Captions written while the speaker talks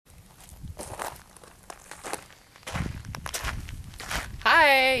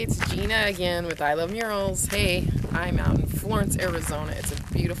Hi, it's Gina again with I Love Murals. Hey, I'm out in Florence, Arizona. It's a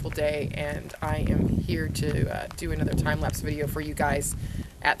beautiful day and I am here to do another time-lapse video for you guys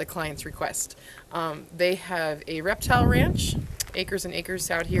at the client's request. They have a reptile ranch, acres and acres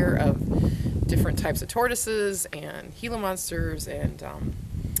out here of different types of tortoises and Gila monsters, and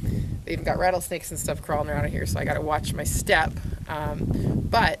they even got rattlesnakes and stuff crawling around in here, so I gotta watch my step.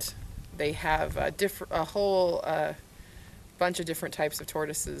 But they have a whole bunch of different types of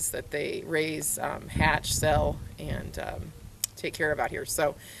tortoises that they raise, hatch, sell, and take care of out here.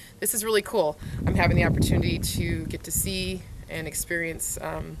 So this is really cool. I'm having the opportunity to get to see and experience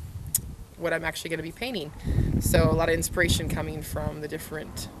what I'm actually going to be painting. So a lot of inspiration coming from the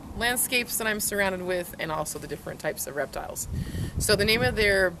different landscapes that I'm surrounded with, and also the different types of reptiles. So the name of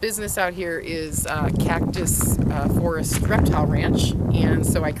their business out here is Cactus Forest Reptile Ranch, and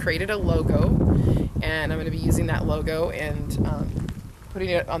so I created a logo, and I'm going to be using that logo and putting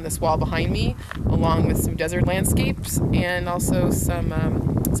it on this wall behind me, along with some desert landscapes and also some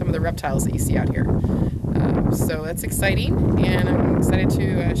of the reptiles that you see out here. So that's exciting, and I'm excited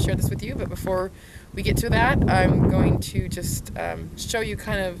to share this with you. But before we get to that, I'm going to just show you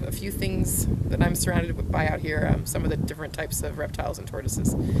kind of a few things that I'm surrounded by out here, some of the different types of reptiles and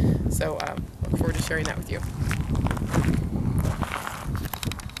tortoises. So look forward to sharing that with you.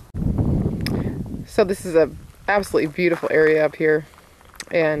 So this is a absolutely beautiful area up here,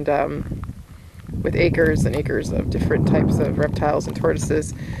 and with acres and acres of different types of reptiles and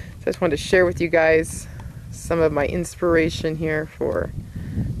tortoises. So I just wanted to share with you guys some of my inspiration here for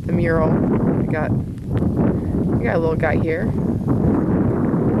the mural. We got a little guy here.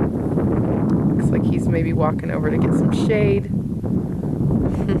 Looks like he's maybe walking over to get some shade.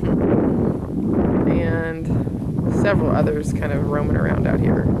 And several others kind of roaming around out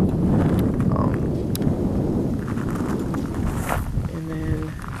here. And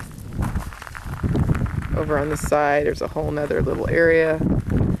then over on the side there's a whole nother little area,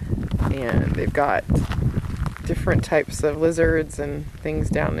 and they've got different types of lizards and things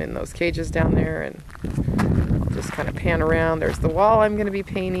down in those cages down there. And I'll just kind of pan around. There's the wall I'm going to be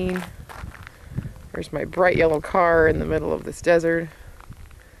painting. There's my bright yellow car in the middle of this desert.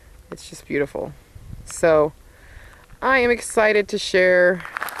 It's just beautiful. So I am excited to share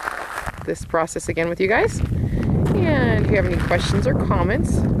this process again with you guys. And if you have any questions or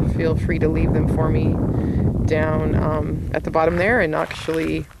comments, feel free to leave them for me down at the bottom there, and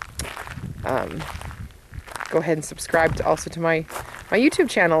actually go ahead and subscribe to my YouTube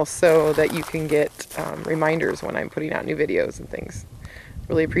channel so that you can get reminders when I'm putting out new videos and things.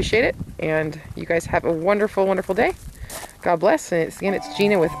 Really appreciate it, and you guys have a wonderful, wonderful day. God bless, and it's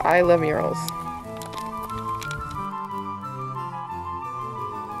Gina with I Love Murals.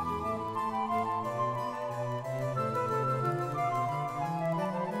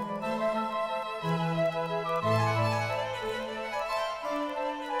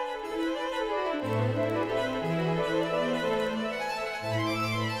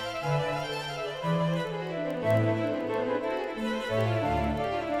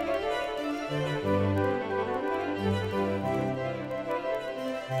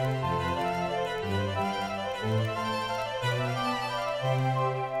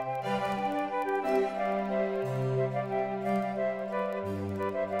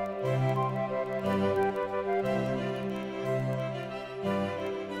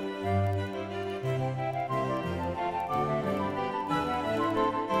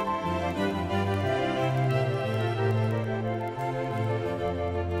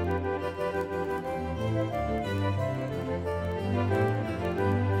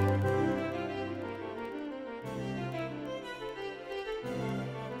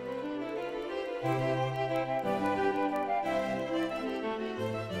 Thank you.